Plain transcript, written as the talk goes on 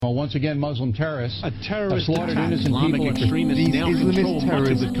Well, once again, Muslim terrorists A terrorist slaughtered attack. innocent Islamic people. extremists now control much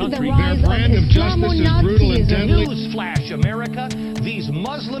of the country. Their brand of justice is brutal and deadly. Newsflash, America. These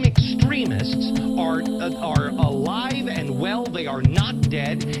Muslim extremists are alive and well. They are not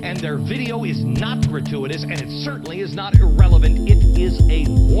dead, and their video is not gratuitous, and it certainly is not irrelevant. It is a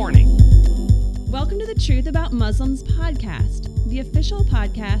warning. Welcome to the Truth About Muslims podcast, the official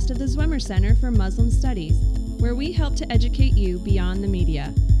podcast of the Zwemmer Center for Muslim Studies, where we help to educate you beyond the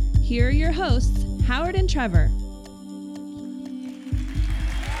media. Here are your hosts, Howard and Trevor.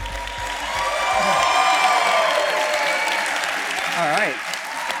 All right.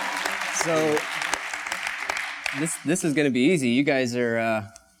 So this is going to be easy. You guys are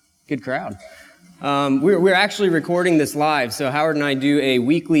a good crowd. We're actually recording this live. So Howard and I do a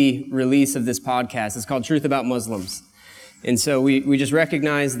weekly release of this podcast. It's called Truth About Muslims. And so we just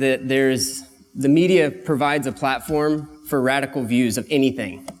recognize that the media provides a platform for radical views of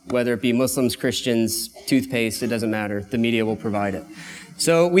anything, whether it be Muslims, Christians, toothpaste, it doesn't matter. The media will provide it.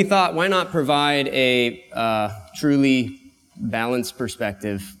 So we thought, why not provide a truly balanced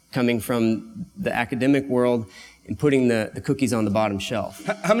perspective coming from the academic world and putting the cookies on the bottom shelf.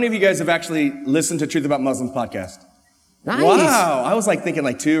 How many of you guys have actually listened to Truth About Muslims podcast? Nice. Wow, I was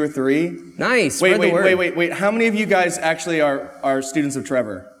thinking 2 or 3. Nice. Wait. How many of you guys actually are students of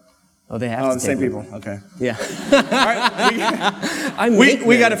Trevor? Oh, they have to the same take people. Okay. Yeah. All right,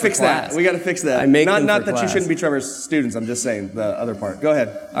 we got to fix that. We got to fix that. I make not them not for that class. You shouldn't be Trevor's students. I'm just saying the other part. Go ahead.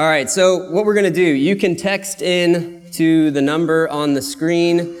 All right. So what we're going to do, you can text in to the number on the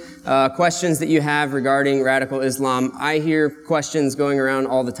screen questions that you have regarding radical Islam. I hear questions going around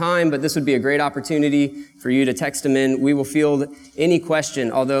all the time, but this would be a great opportunity for you to text them in. We will field any question,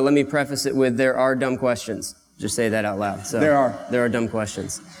 although let me preface it with there are dumb questions. Just say that out loud. So There are dumb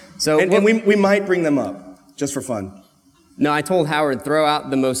questions. So and we might bring them up just for fun. No, I told Howard, throw out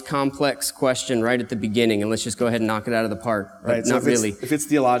the most complex question right at the beginning, and let's just go ahead and knock it out of the park. Right. Not really. If it's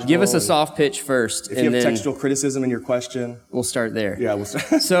theological. Give us a soft pitch first, If and you have then textual criticism in your question. We'll start there. Yeah, we'll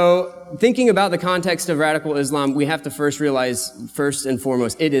start. So, thinking about the context of radical Islam, we have to first realize, first and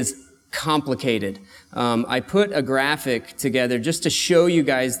foremost, it is complicated. I put a graphic together just to show you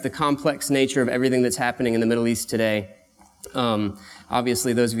guys the complex nature of everything that's happening in the Middle East today.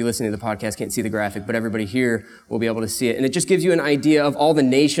 Obviously, those of you listening to the podcast can't see the graphic, but everybody here will be able to see it. And it just gives you an idea of all the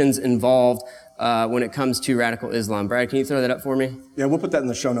nations involved when it comes to radical Islam. Brad, can you throw that up for me? Yeah, we'll put that in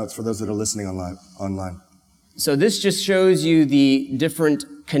the show notes for those that are listening online. So this just shows you the different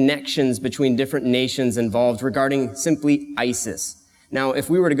connections between different nations involved regarding simply ISIS. Now, if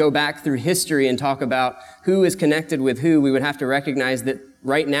we were to go back through history and talk about who is connected with who, we would have to recognize that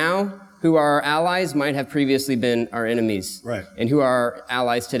right now, who are our allies might have previously been our enemies. Right. And who are our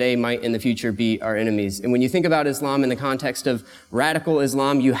allies today might in the future be our enemies. And when you think about Islam in the context of radical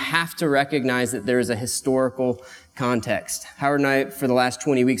Islam, you have to recognize that there is a historical context. Howard and I, for the last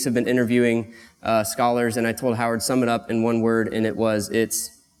 20 weeks, have been interviewing scholars, and I told Howard, sum it up in one word, and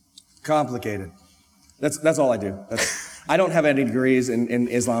it's complicated. That's all I do. I don't have any degrees in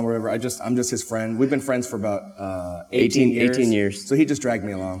Islam or whatever. I'm just his friend. We've been friends for about 18 years. So he just dragged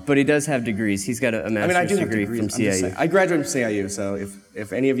me along. But he does have degrees. He's got a master's degree from CIU. I graduated from CIU, so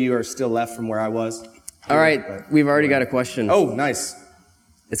if any of you are still left from where I was. All right, we've already got a question. Oh, nice.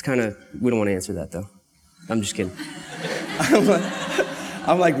 It's kind of, we don't want to answer that though. I'm just kidding.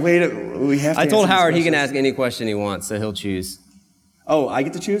 I'm like, wait, we have to I told answer Howard he these can ask any question he wants, so he'll choose. Oh, I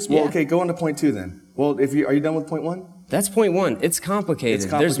get to choose? Well, Yeah. okay, go on to point 2 then. Well, are you done with point 1? That's point 1. It's complicated. It's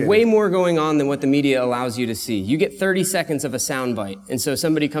complicated. There's way more going on than what the media allows you to see. You get 30 seconds of a soundbite. And so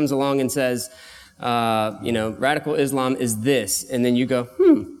somebody comes along and says, radical Islam is this. And then you go,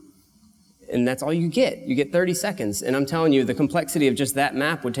 And that's all you get. You get 30 seconds. And I'm telling you, the complexity of just that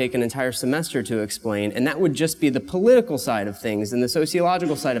map would take an entire semester to explain. And that would just be the political side of things and the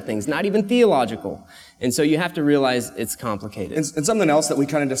sociological side of things, not even theological. And so you have to realize it's complicated. And something else that we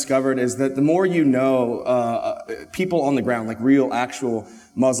kind of discovered is that the more you know people on the ground, like real, actual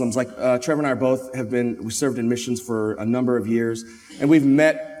Muslims, like Trevor and I we served in missions for a number of years, and we've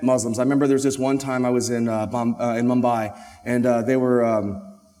met Muslims. I remember there was this one time I was in Mumbai, and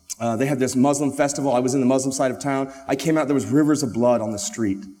they had this Muslim festival. I was in the Muslim side of town. I came out, there was rivers of blood on the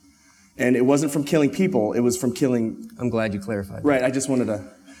street. And it wasn't from killing people, it was from killing... I'm glad you clarified that. Right, I just wanted to...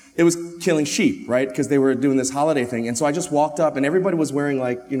 It was killing sheep, right? Because they were doing this holiday thing. And so I just walked up, and everybody was wearing,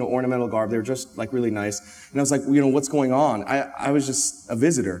 ornamental garb. They were just, really nice. And I was like, what's going on? I was just a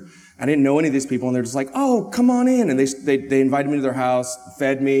visitor. I didn't know any of these people, and they're just like, oh, come on in. And they invited me to their house,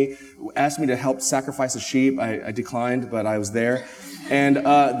 fed me, asked me to help sacrifice a sheep. I declined, but I was there. And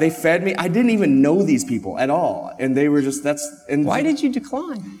they fed me. I didn't even know these people at all. And they were just, Why did you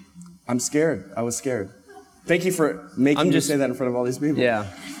decline? I'm scared. I was scared. Thank you for making me say that in front of all these people. Yeah.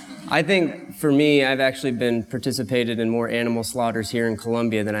 I think for me, I've actually participated in more animal slaughters here in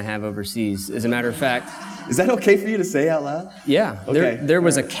Colombia than I have overseas. As a matter of fact. Is that okay for you to say out loud? Yeah. Okay. There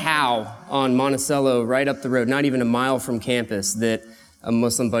was a cow on Monticello right up the road, not even a mile from campus, that a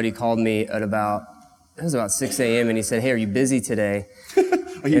Muslim buddy called me at about 6 a.m. and he said, "Hey, are you busy today?"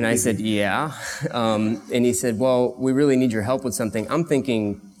 And I said, "Yeah." And he said, "Well, we really need your help with something." I'm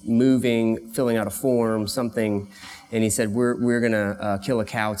thinking moving, filling out a form, something. And he said, we're going to kill a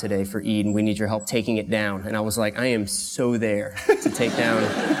cow today for Eid, and we need your help taking it down. And I was like, I am so there to take down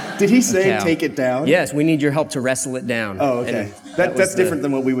Did he say take it down? Yes, we need your help to wrestle it down. Oh, okay. That's different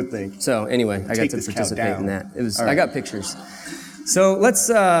than what we would think. So anyway, I got to participate in that. Right. I got pictures. So let's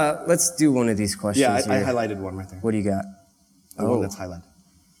do one of these questions. Yeah, I here. highlighted one right there. What do you got? The one that's highlighted.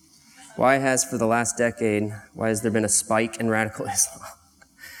 Why has for the last decade, has there been a spike in radical Islam?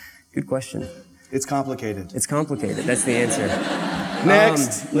 Good question. It's complicated. It's complicated. That's the answer.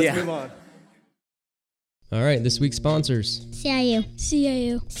 Next. Let's move on. All right, this week's sponsors. CIU.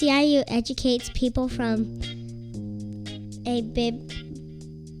 CIU educates people from a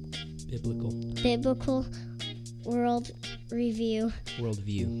biblical world review.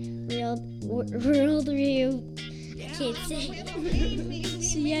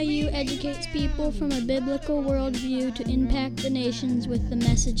 CIU educates people from a biblical worldview to impact the nations with the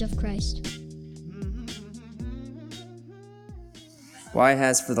message of Christ. Why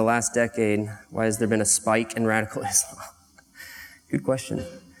has for the last decade, has there been a spike in radical Islam? Good question.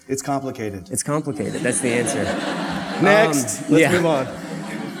 It's complicated. It's complicated. That's the answer. Next. Let's move on.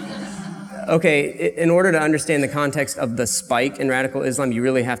 Okay, in order to understand the context of the spike in radical Islam, you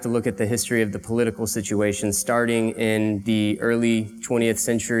really have to look at the history of the political situation, starting in the early 20th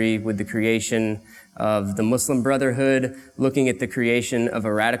century with the creation of the Muslim Brotherhood, looking at the creation of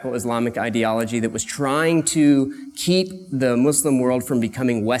a radical Islamic ideology that was trying to keep the Muslim world from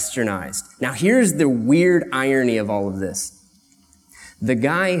becoming westernized. Now, here's the weird irony of all of this. The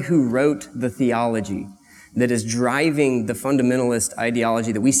guy who wrote the theology that is driving the fundamentalist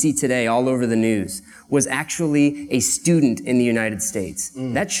ideology that we see today all over the news was actually a student in the United States.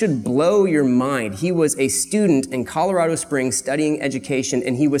 That should blow your mind. He was a student in Colorado Springs studying education,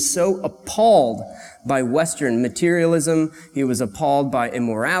 and he was so appalled by Western materialism. He was appalled by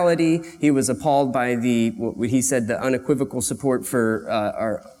immorality. He was appalled by what he said, the unequivocal support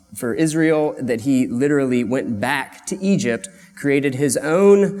for Israel, that he literally went back to Egypt, created his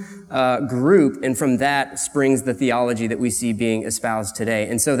own group, and from that springs the theology that we see being espoused today.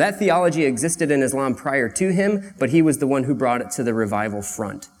 And so that theology existed in Islam prior to him, but he was the one who brought it to the revival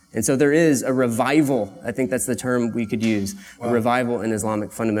front. And so there is a revival, I think that's the term we could use, a revival in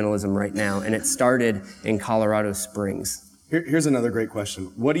Islamic fundamentalism right now, and it started in Colorado Springs. Here's another great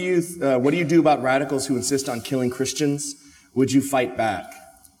question. What do you do about radicals who insist on killing Christians? Would you fight back?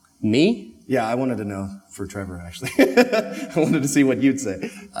 Me? Yeah, I wanted to know for Trevor, actually. I wanted to see what you'd say.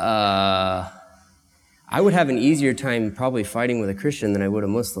 I would have an easier time probably fighting with a Christian than I would a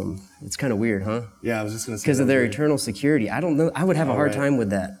Muslim. It's kind of weird, huh? Yeah, I was just going to say because of their eternal security. I don't know. I would have a hard time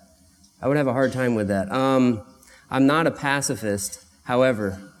with that. I'm not a pacifist,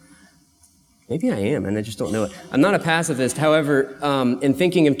 however. Maybe I am, and I just don't know it. I'm not a pacifist, however, in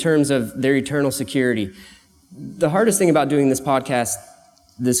thinking in terms of their eternal security. The hardest thing about doing this podcast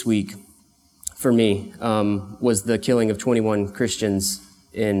this week for me was the killing of 21 Christians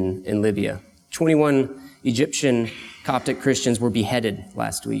in Libya. 21 Egyptian Coptic Christians were beheaded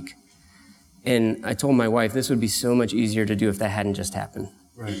last week. And I told my wife this would be so much easier to do if that hadn't just happened.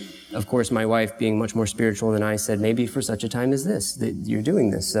 Right. Of course, my wife, being much more spiritual than I, said, maybe for such a time as this, that you're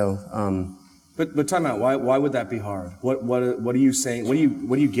doing this. So, But time out. Why would that be hard? What are you saying? What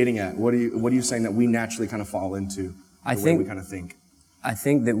are you getting at? What are you saying that we naturally kind of fall into? The way we kind of think. I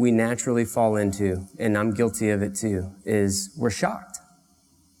think that we naturally fall into, and I'm guilty of it too, is we're shocked.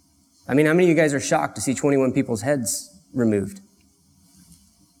 I mean, how many of you guys are shocked to see 21 people's heads removed?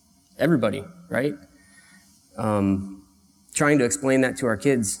 Everybody, right? Trying to explain that to our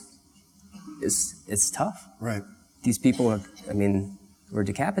kids it's tough. Right. These people were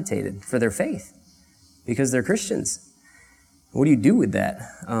decapitated for their faith because they're Christians. What do you do with that?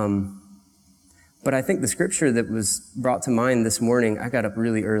 But I think the scripture that was brought to mind this morning, I got up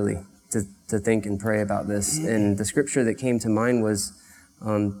really early to think and pray about this. And the scripture that came to mind was,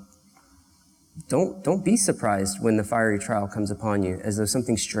 don't be surprised when the fiery trial comes upon you as though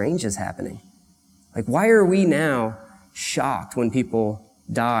something strange is happening. Like, why are we now shocked when people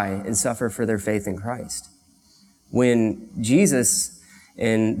die and suffer for their faith in Christ? when Jesus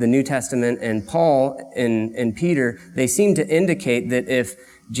in the New Testament and Paul and Peter, they seem to indicate that if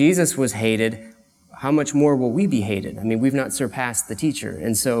Jesus was hated, how much more will we be hated? I mean, we've not surpassed the teacher.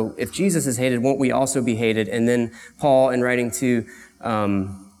 And so if Jesus is hated, won't we also be hated? And then Paul, in writing to,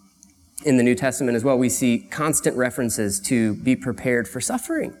 in the New Testament as well, we see constant references to be prepared for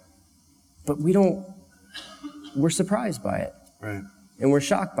suffering. But we're surprised by it. Right. And we're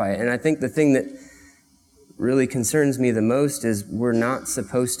shocked by it. And I think the thing that really concerns me the most is we're not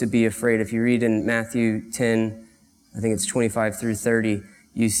supposed to be afraid. If you read in Matthew 10, I think it's 25 through 30,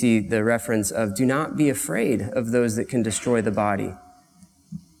 you see the reference of do not be afraid of those that can destroy the body.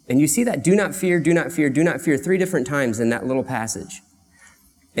 And you see that do not fear, do not fear, do not fear 3 different times in that little passage.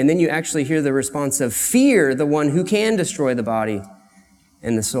 And then you actually hear the response of fear the one who can destroy the body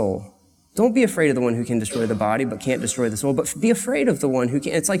and the soul. Don't be afraid of the one who can destroy the body but can't destroy the soul, but be afraid of the one who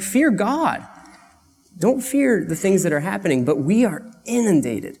can. It's like fear God. Don't fear the things that are happening, but we are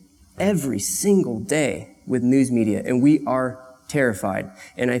inundated every single day with news media, and we are terrified.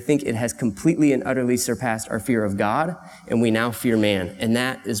 And I think it has completely and utterly surpassed our fear of God, and we now fear man. And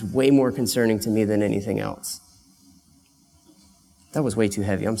that is way more concerning to me than anything else. That was way too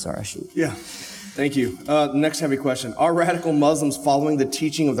heavy. I'm sorry. Yeah. Thank you. Next heavy question. Are radical Muslims following the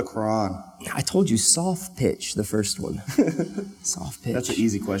teaching of the Quran? I told you soft pitch, the first one. Soft pitch. That's an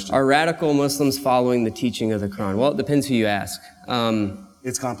easy question. Are radical Muslims following the teaching of the Quran? Well, it depends who you ask.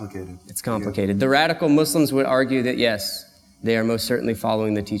 It's complicated. It's complicated. Yeah. The radical Muslims would argue that, yes, they are most certainly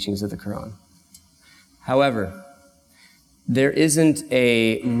following the teachings of the Quran. However, there isn't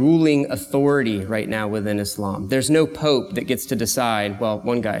a ruling authority right now within Islam. There's no pope that gets to decide. Well,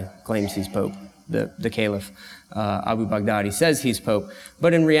 one guy claims he's pope, the caliph, Abu Baghdadi, says he's pope.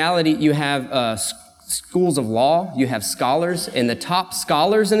 But in reality, you have schools of law, you have scholars, and the top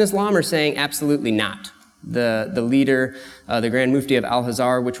scholars in Islam are saying absolutely not. The leader, the Grand Mufti of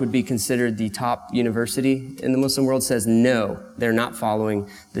Al-Azhar, which would be considered the top university in the Muslim world, says no, they're not following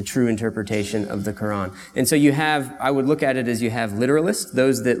the true interpretation of the Quran. And so you have, I would look at it as you have literalists,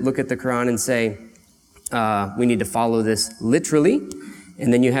 those that look at the Quran and say, we need to follow this literally.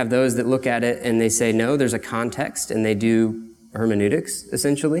 And then you have those that look at it and they say, no, there's a context, and they do hermeneutics,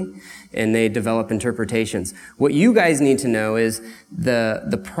 essentially, and they develop interpretations. What you guys need to know is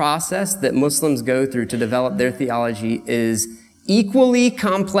the process that Muslims go through to develop their theology is equally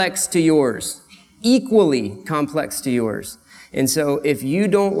complex to yours. Equally complex to yours. And so if you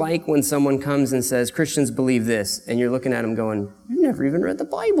don't like when someone comes and says, Christians believe this, and you're looking at them going, you've never even read the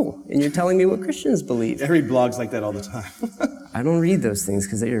Bible, and you're telling me what Christians believe. I read blogs like that all the time. I don't read those things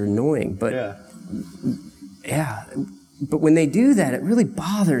because they're annoying, but yeah. But when they do that, it really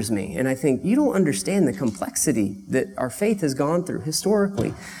bothers me. And I think you don't understand the complexity that our faith has gone through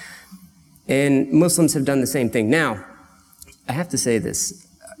historically. And Muslims have done the same thing. Now, I have to say this.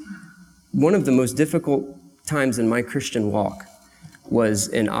 One of the most difficult times in my Christian walk was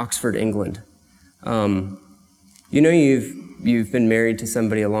in Oxford, England. You know, you've been married to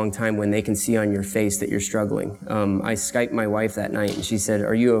somebody a long time when they can see on your face that you're struggling. I Skyped my wife that night, and she said,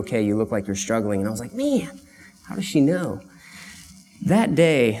 "Are you okay? You look like you're struggling." And I was like, man, how does she know? That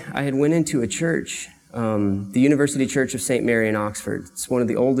day, I had went into a church, the University Church of St. Mary in Oxford. It's one of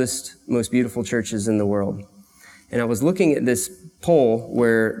the oldest, most beautiful churches in the world. And I was looking at this pole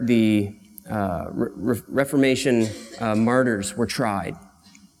where the Reformation martyrs were tried.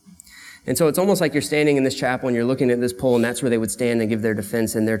 And so it's almost like you're standing in this chapel and you're looking at this pole, and that's where they would stand and give their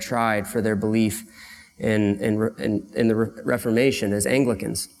defense, and they're tried for their belief in the Reformation as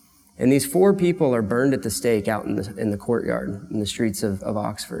Anglicans. And these 4 people are burned at the stake out in the courtyard, in the streets of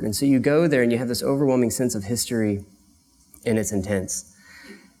Oxford. And so you go there and you have this overwhelming sense of history, and it's intense.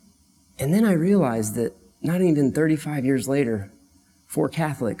 And then I realized that not even 35 years later, 4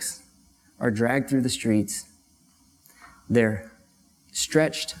 Catholics are dragged through the streets. They're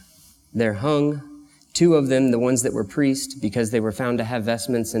stretched, they're hung. 2 of them, the ones that were priests, because they were found to have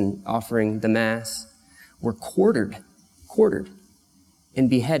vestments and offering the Mass, were quartered, and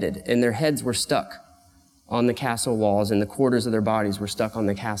beheaded, and their heads were stuck on the castle walls, and the quarters of their bodies were stuck on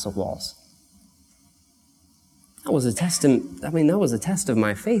the castle walls. That was a test of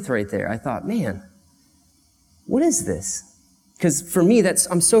my faith right there. I thought, man, what is this? Because for me,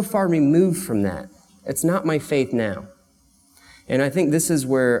 I'm so far removed from that. It's not my faith now. And I think this is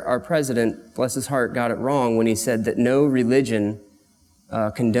where our president, bless his heart, got it wrong when he said that no religion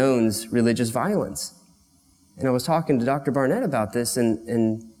condones religious violence. And I was talking to Dr. Barnett about this,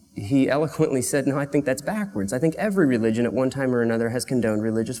 and he eloquently said, no, I think that's backwards. I think every religion at one time or another has condoned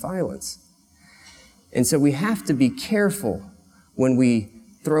religious violence. And so we have to be careful when we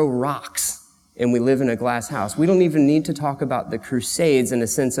throw rocks and we live in a glass house. We don't even need to talk about the Crusades in a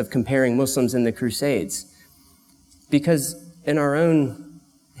sense of comparing Muslims and the Crusades. Because in our own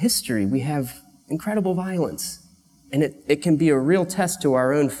history, we have incredible violence. And it can be a real test to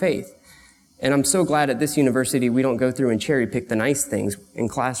our own faith. And I'm so glad at this university we don't go through and cherry pick the nice things. In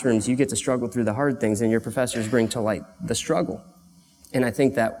classrooms, you get to struggle through the hard things, and your professors bring to light the struggle. And I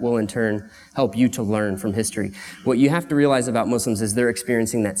think that will in turn help you to learn from history. What you have to realize about Muslims is they're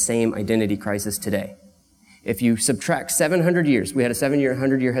experiencing that same identity crisis today. If you subtract 700 years, we had a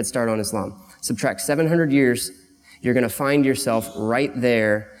 100-year head start on Islam. Subtract 700 years, you're going to find yourself right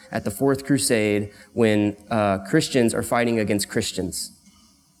there at the Fourth Crusade when Christians are fighting against Christians.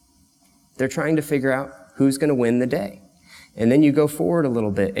 They're trying to figure out who's going to win the day. And then you go forward a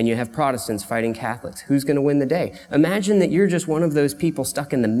little bit and you have Protestants fighting Catholics. Who's going to win the day? Imagine that you're just one of those people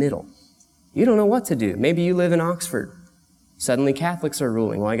stuck in the middle. You don't know what to do. Maybe you live in Oxford. Suddenly Catholics are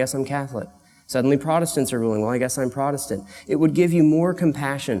ruling. Well, I guess I'm Catholic. Suddenly Protestants are ruling. Well, I guess I'm Protestant. It would give you more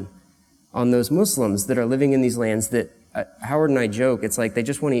compassion on those Muslims that are living in these lands that Howard and I joke, it's like they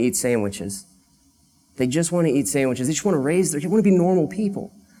just want to eat sandwiches. They just want to eat sandwiches. They just want to want to be normal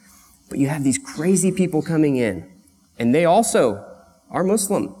people. But you have these crazy people coming in, and they also are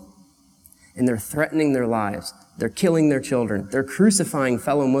Muslim, and they're threatening their lives. They're killing their children. They're crucifying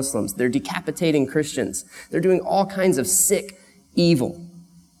fellow Muslims. They're decapitating Christians. They're doing all kinds of sick evil.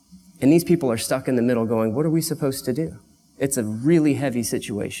 And these people are stuck in the middle going, what are we supposed to do? It's a really heavy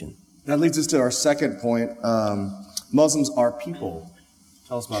situation. That leads us to our second point. Muslims are people.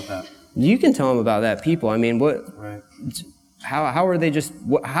 Tell us about that. You can tell them about that, people. I mean, what? Right. How are they just?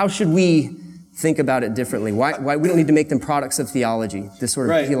 How should we think about it differently? Why we don't need to make them products of theology? This sort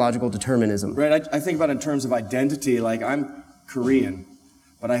of theological determinism. Right. I think about it in terms of identity. Like I'm Korean,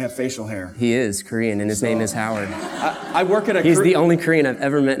 but I have facial hair. He is Korean, and his name is Howard. I work at a. He's the only Korean I've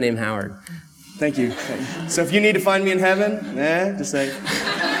ever met named Howard. Thank you. So if you need to find me in heaven, just say,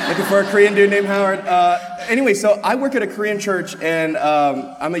 looking for a Korean dude named Howard. Anyway, so I work at a Korean church, and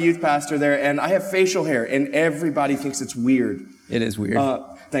I'm a youth pastor there, and I have facial hair, and everybody thinks it's weird. It is weird.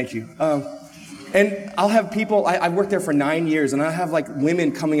 Thank you. And I'll have people, I've worked there for 9 years, and I have like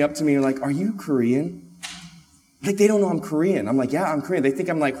women coming up to me and like, are you Korean? Like, they don't know I'm Korean. I'm like, yeah, I'm Korean. They think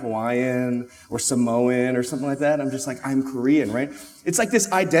I'm like Hawaiian or Samoan or something like that. I'm just like, I'm Korean, right? It's like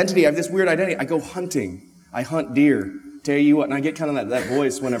this identity. I have this weird identity. I go hunting. I hunt deer. Tell you what, and I get kind of that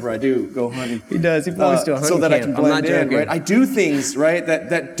voice whenever I do go hunting. He does. He belongs to a hunting so that camp. I can blend in, right? I do things, right,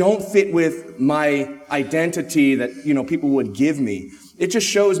 that don't fit with my identity that, people would give me. It just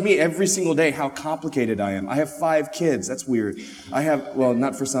shows me every single day how complicated I am. I have 5 kids. That's weird. I have, well,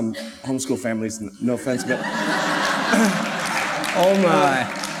 not for some homeschool families, no offense, but... Oh my.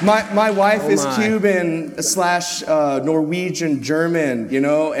 My wife is Cuban / Norwegian, German,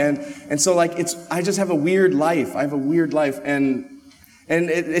 and so like I just have a weird life. I have a weird life, and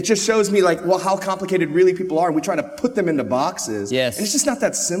it just shows me like, well, how complicated really people are. We try to put them into boxes. Yes. And it's just not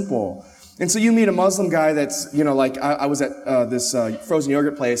that simple. And so you meet a Muslim guy that's, like I was at this frozen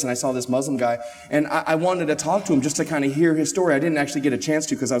yogurt place, and I saw this Muslim guy, and I wanted to talk to him just to kind of hear his story. I didn't actually get a chance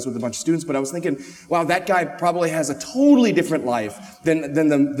to because I was with a bunch of students, but I was thinking, wow, that guy probably has a totally different life than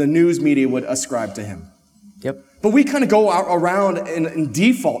the news media would ascribe to him. Yep. But we kind of go around in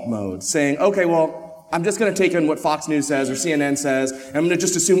default mode, saying, okay, well, I'm just going to take in what Fox News says or CNN says, and I'm going to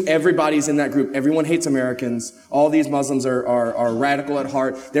just assume everybody's in that group. Everyone hates Americans. All these Muslims are radical at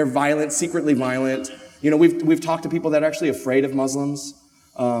heart. They're violent, secretly violent. We've talked to people that are actually afraid of Muslims,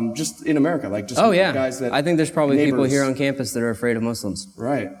 just in America, like just guys that. I think there's probably people here on campus that are afraid of Muslims.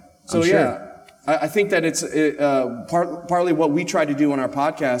 Right. So I think that it's partly what we try to do on our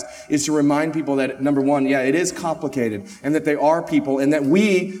podcast is to remind people that, number one, it is complicated, and that they are people, and that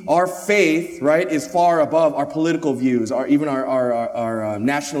our faith, right, is far above our political views, even our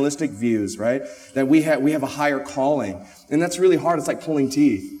nationalistic views, right? That we have a higher calling, and that's really hard. It's like pulling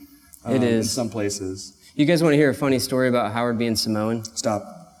teeth. It is in some places. You guys want to hear a funny story about Howard being Samoan? Stop.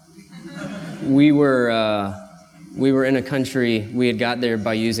 We were in a country. We had got there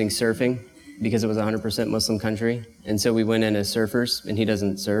by using surfing, because it was a 100% Muslim country. And so we went in as surfers, and he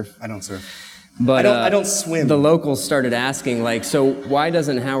doesn't surf. I don't surf. But I don't swim. The locals started asking, like, so why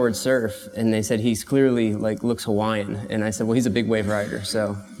doesn't Howard surf? And they said, he's clearly, looks Hawaiian. And I said, well, he's a big wave rider.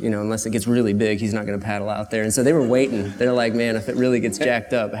 So, unless it gets really big, he's not going to paddle out there. And so they were waiting. They're like, man, if it really gets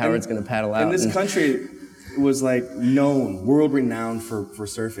jacked up, Howard's going to paddle out. And this country was, known, world-renowned for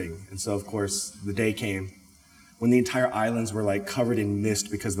surfing. And so, of course, the day came when the entire islands were covered in mist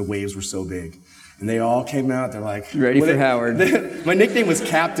because the waves were so big. And they all came out, they're like... Ready for Howard. My nickname was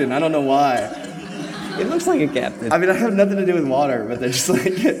Captain, I don't know why. It looks like a captain. I mean, I have nothing to do with water, but they're just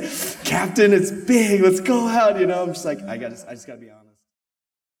like, Captain, it's big, let's go out, you know? I'm just like, I just gotta be honest.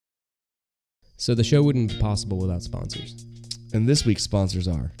 So the show wouldn't be possible without sponsors. And this week's sponsors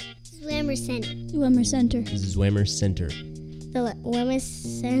are Zwemmer Center. Zwemmer Center. Zwemmer Center. The Zwemmer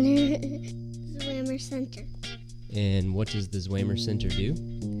Center. Zwemmer Center. And what does the Zwemmer Center do?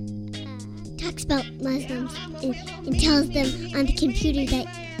 Talks about Muslims and tells them on the computer that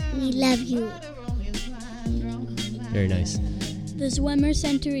we love you. Very nice. The Zwemmer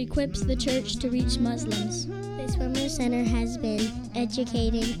Center equips the church to reach Muslims. The Zwemmer Center has been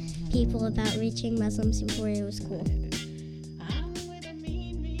educating people about reaching Muslims before it was cool.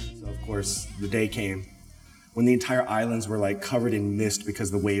 So of course, the day came when the entire islands were like covered in mist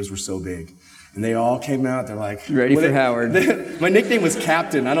because the waves were so big. And they all came out, they're like... Ready for Howard. My nickname was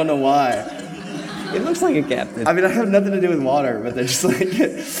Captain, I don't know why. It looks like a captain. I mean, I have nothing to do with water, but they're just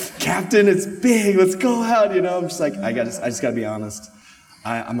like, Captain, it's big, let's go out, you know? I'm just like, I just gotta be honest.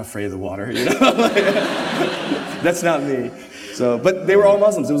 I'm afraid of the water, you know? That's not me. So, but they were all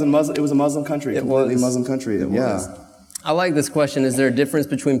Muslims. It was a Muslim country. It was. A Muslim country. It was. I like this question. Is there a difference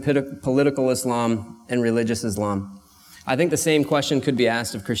between political Islam and religious Islam? I think the same question could be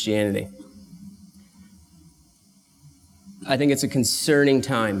asked of Christianity. I think it's a concerning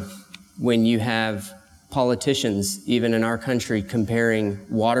time when you have politicians, even in our country, comparing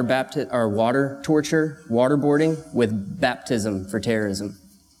water torture, waterboarding, with baptism for terrorism.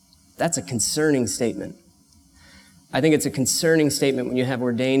 That's a concerning statement. I think it's a concerning statement when you have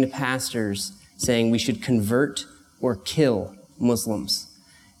ordained pastors saying we should convert or kill Muslims.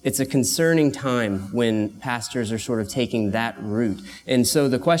 It's a concerning time when pastors are sort of taking that route. And so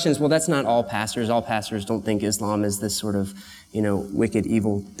the question is, well, that's not all pastors. All pastors don't think Islam is this sort of, wicked,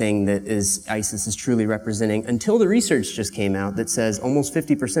 evil thing that ISIS is truly representing, until the research just came out that says almost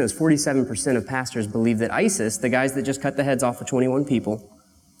 50%, it's 47% of pastors believe that ISIS, the guys that just cut the heads off of 21 people,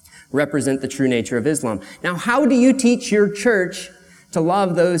 represent the true nature of Islam. Now, how do you teach your church to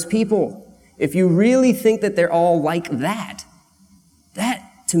love those people if you really think that they're all like that? That,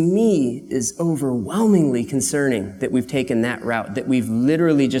 to me, is overwhelmingly concerning that we've taken that route, that we've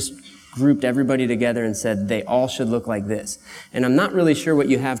literally just grouped everybody together and said they all should look like this. And I'm not really sure what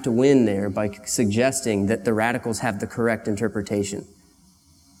you have to win there by suggesting that the radicals have the correct interpretation.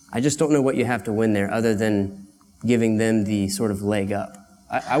 I just don't know what you have to win there other than giving them the sort of leg up.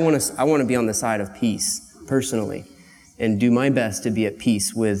 I want to be on the side of peace, personally, and do my best to be at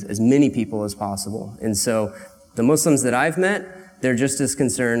peace with as many people as possible. And so the Muslims that I've met, they're just as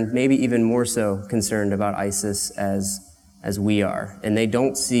concerned, maybe even more so concerned about ISIS as we are. And they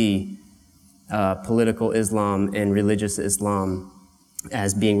don't see political Islam and religious Islam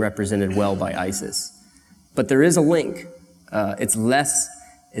as being represented well by ISIS. But there is a link. It's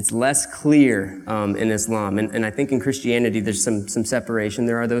less clear in Islam. And I think in Christianity there's some separation.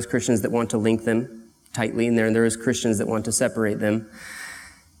 There are those Christians that want to link them tightly, and there is Christians that want to separate them.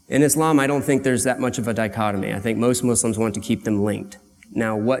 In Islam, I don't think there's that much of a dichotomy. I think most Muslims want to keep them linked.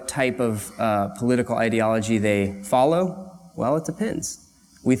 Now, what type of political ideology they follow? Well, it depends.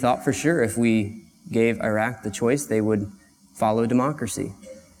 We thought for sure if we gave Iraq the choice, they would follow democracy.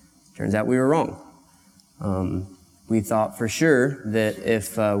 Turns out we were wrong. We thought for sure that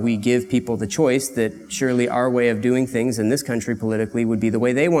if we give people the choice, that surely our way of doing things in this country politically would be the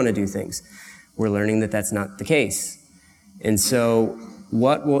way they want to do things. We're learning that that's not the case. And so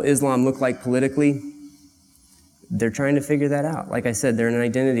what will Islam look like politically? They're trying to figure that out. Like I said, they're in an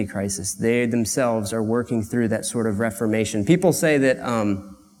identity crisis. They themselves are working through that sort of reformation. People say that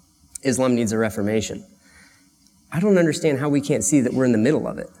Islam needs a reformation. I don't understand how we can't see that we're in the middle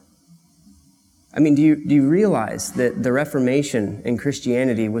of it. I mean, do you realize that the Reformation in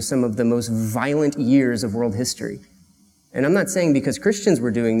Christianity was some of the most violent years of world history? And I'm not saying because Christians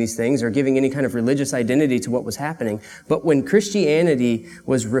were doing these things or giving any kind of religious identity to what was happening, but when Christianity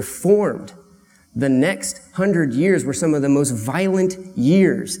was reformed, the next 100 years were some of the most violent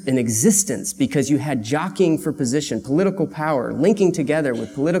years in existence because you had jockeying for position, political power, linking together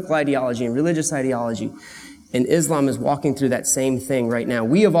with political ideology and religious ideology. And Islam is walking through that same thing right now.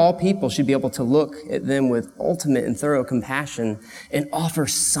 We of all people should be able to look at them with ultimate and thorough compassion and offer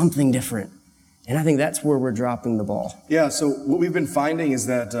something different. And I think that's where we're dropping the ball. Yeah, so what we've been finding is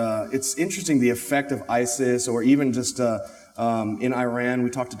that it's interesting the effect of ISIS or even just in Iran. We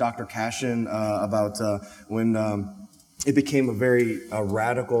talked to Dr. Kashan about when it became a very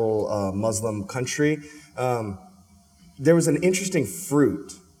radical Muslim country. There was an interesting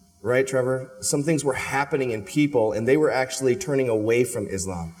fruit. Right, Trevor? Some things were happening in people, and they were actually turning away from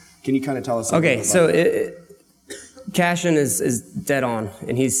Islam. Can you kind of tell us something about that? Cashin is dead on,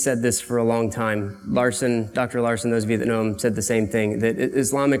 and he's said this for a long time. Dr. Larson, those of you that know him, said the same thing, that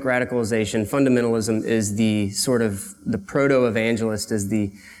Islamic radicalization, fundamentalism, is the sort of the proto-evangelist, is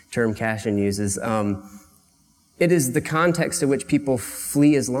the term Cashin uses. It is the context in which people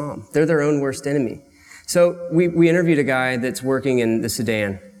flee Islam. They're their own worst enemy. So we interviewed a guy that's working in the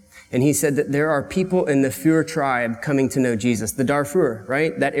Sudan, and he said that there are people in the Fur tribe coming to know Jesus. The Darfur,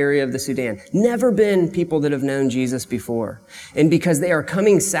 right? That area of the Sudan. Never been people that have known Jesus before. And because they are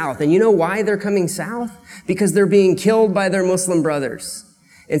coming south. And you know why they're coming south? Because they're being killed by their Muslim brothers.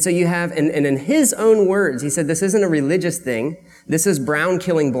 And so you have, and in his own words, he said this isn't a religious thing. This is brown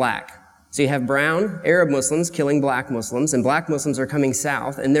killing black. So you have brown Arab Muslims killing black Muslims, and black Muslims are coming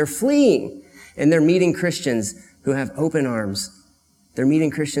south, and they're fleeing. And they're meeting Christians who have open arms. They're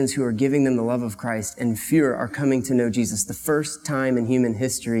meeting Christians who are giving them the love of Christ, and fewer are coming to know Jesus. The first time in human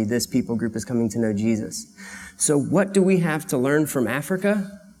history this people group is coming to know Jesus. So what do we have to learn from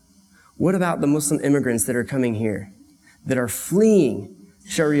Africa? What about the Muslim immigrants that are coming here, that are fleeing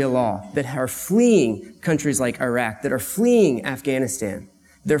Sharia law, that are fleeing countries like Iraq, that are fleeing Afghanistan?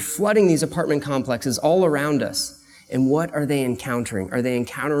 They're flooding these apartment complexes all around us. And what are they encountering? Are they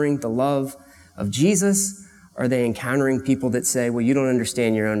encountering the love of Jesus? Are they encountering people that say, well, you don't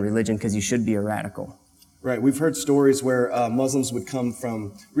understand your own religion because you should be a radical? Right. We've heard stories where Muslims would come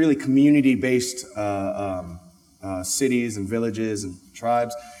from really community-based cities and villages and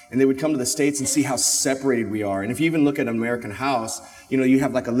tribes, and they would come to the States and see how separated we are. And if you even look at an American house, you know, you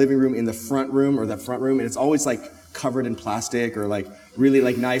have like a living room in the front room, and it's always like covered in plastic or like really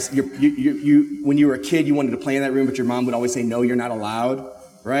like nice. You when you were a kid, you wanted to play in that room, but your mom would always say, no, you're not allowed.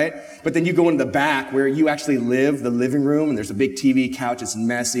 Right? But then you go into the back where you actually live, the living room, and there's a big TV, couch, it's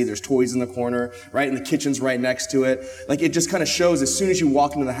messy, there's toys in the corner, right? And the kitchen's right next to it. Like, it just kind of shows as soon as you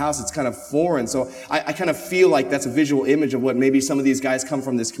walk into the house, it's kind of foreign. So I kind of feel like that's a visual image of what maybe some of these guys come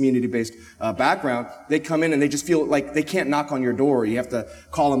from this community-based background. They come in and they just feel like they can't knock on your door. You have to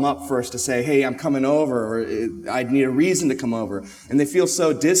call them up first to say, hey, I'm coming over, or I need a reason to come over. And they feel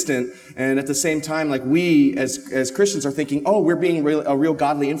so distant. And at the same time, like we as Christians are thinking, oh, we're being a real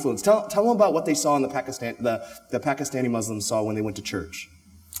godly influence. Tell them about what they saw in the Pakistani Muslims saw when they went to church.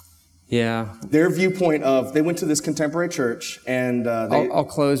 Yeah. Their viewpoint of, they went to this contemporary church and I'll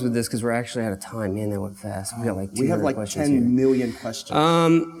close with this because we're actually out of time. Man, that went fast. We got like 10 million questions.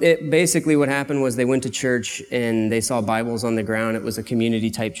 Basically what happened was they went to church and they saw Bibles on the ground. It was a community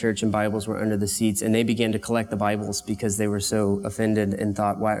type church and Bibles were under the seats, and they began to collect the Bibles because they were so offended and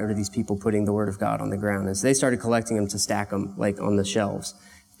thought, why are these people putting the Word of God on the ground? And so they started collecting them to stack them like on the shelves.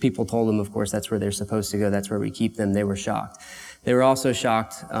 People told them, of course, that's where they're supposed to go. That's where we keep them. They were shocked. They were also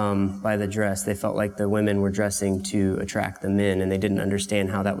shocked by the dress. They felt like the women were dressing to attract the men, and they didn't understand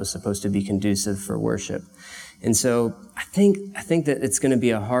how that was supposed to be conducive for worship. And so I think that it's going to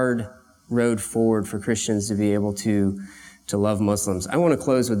be a hard road forward for Christians to be able to love Muslims. I want to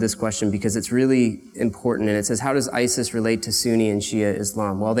close with this question because it's really important, and it says, how does ISIS relate to Sunni and Shia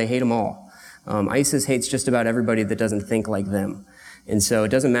Islam? Well, they hate them all. ISIS hates just about everybody that doesn't think like them. And so it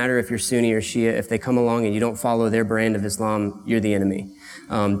doesn't matter if you're Sunni or Shia. If they come along and you don't follow their brand of Islam, you're the enemy.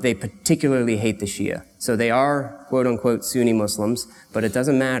 They particularly hate the Shia. So they are, quote unquote, Sunni Muslims, but it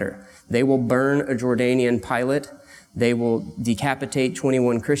doesn't matter. They will burn a Jordanian pilot. They will decapitate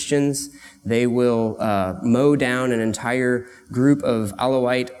 21 Christians. They will mow down an entire group of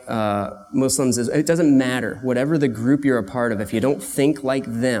Alawite Muslims. It doesn't matter. Whatever the group you're a part of, if you don't think like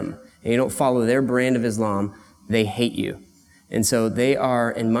them and you don't follow their brand of Islam, they hate you. And so they are,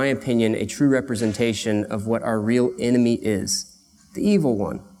 in my opinion, a true representation of what our real enemy is, the evil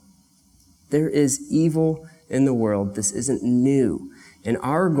one. There is evil in the world. This isn't new. And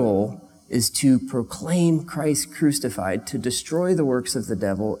our goal is to proclaim Christ crucified, to destroy the works of the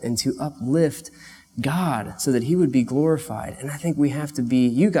devil, and to uplift God so that he would be glorified. And I think we have to be,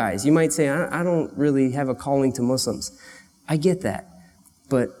 you guys, you might say, I don't really have a calling to Muslims. I get that.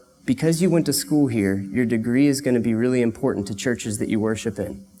 But because you went to school here, your degree is going to be really important to churches that you worship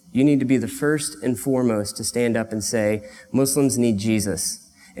in. You need to be the first and foremost to stand up and say, Muslims need Jesus,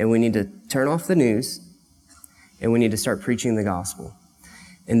 and we need to turn off the news, and we need to start preaching the gospel.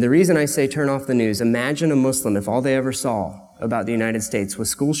 And the reason I say turn off the news, imagine a Muslim if all they ever saw about the United States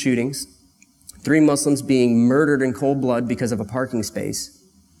was school shootings, 3 Muslims being murdered in cold blood because of a parking space.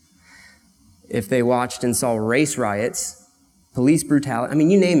 If they watched and saw race riots, police brutality, I mean,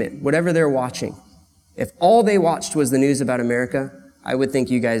 you name it, whatever they're watching. If all they watched was the news about America, I would think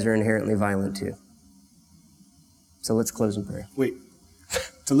you guys are inherently violent too. So let's close in prayer. Wait.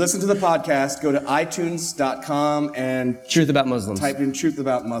 To listen to the podcast, go to itunes.com and Truth About Muslims. Type in Truth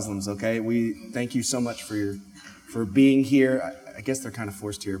About Muslims, okay? We thank you so much for for being here. I guess they're kind of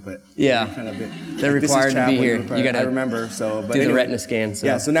forced here, but Yeah. They're this is required to be chaplain, here. required. You got I to remember. So, but do the anyway. retina scan. So.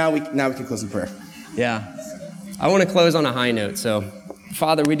 Yeah. So now we can close in prayer. Yeah. I want to close on a high note. So,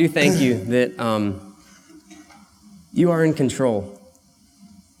 Father, we do thank you that you are in control.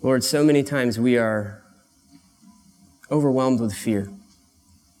 Lord, so many times we are overwhelmed with fear.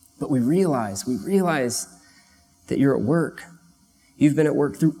 But we realize that you're at work. You've been at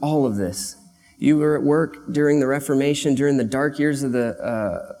work through all of this. You were at work during the Reformation, during the dark years of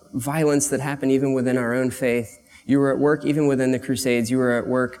the violence that happened even within our own faith. You were at work even within the Crusades. You were at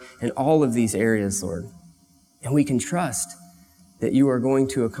work in all of these areas, Lord. And we can trust that you are going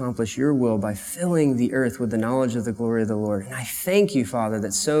to accomplish your will by filling the earth with the knowledge of the glory of the Lord. And I thank you, Father,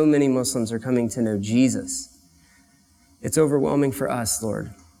 that so many Muslims are coming to know Jesus. It's overwhelming for us,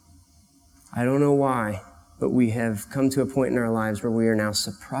 Lord. I don't know why, but we have come to a point in our lives where we are now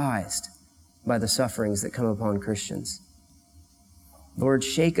surprised by the sufferings that come upon Christians. Lord,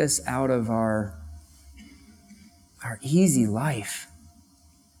 shake us out of our easy life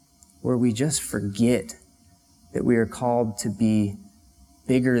where we just forget that we are called to be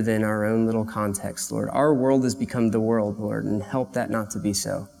bigger than our own little context, Lord. Our world has become the world, Lord, and help that not to be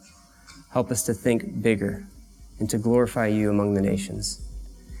so. Help us to think bigger and to glorify you among the nations.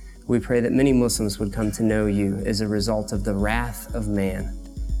 We pray that many Muslims would come to know you as a result of the wrath of man.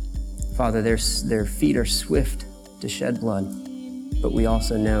 Father, their feet are swift to shed blood, but we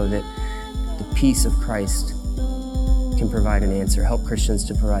also know that the peace of Christ can provide an answer. Help Christians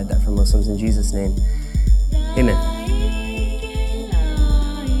to provide that for Muslims. In Jesus' name, amen.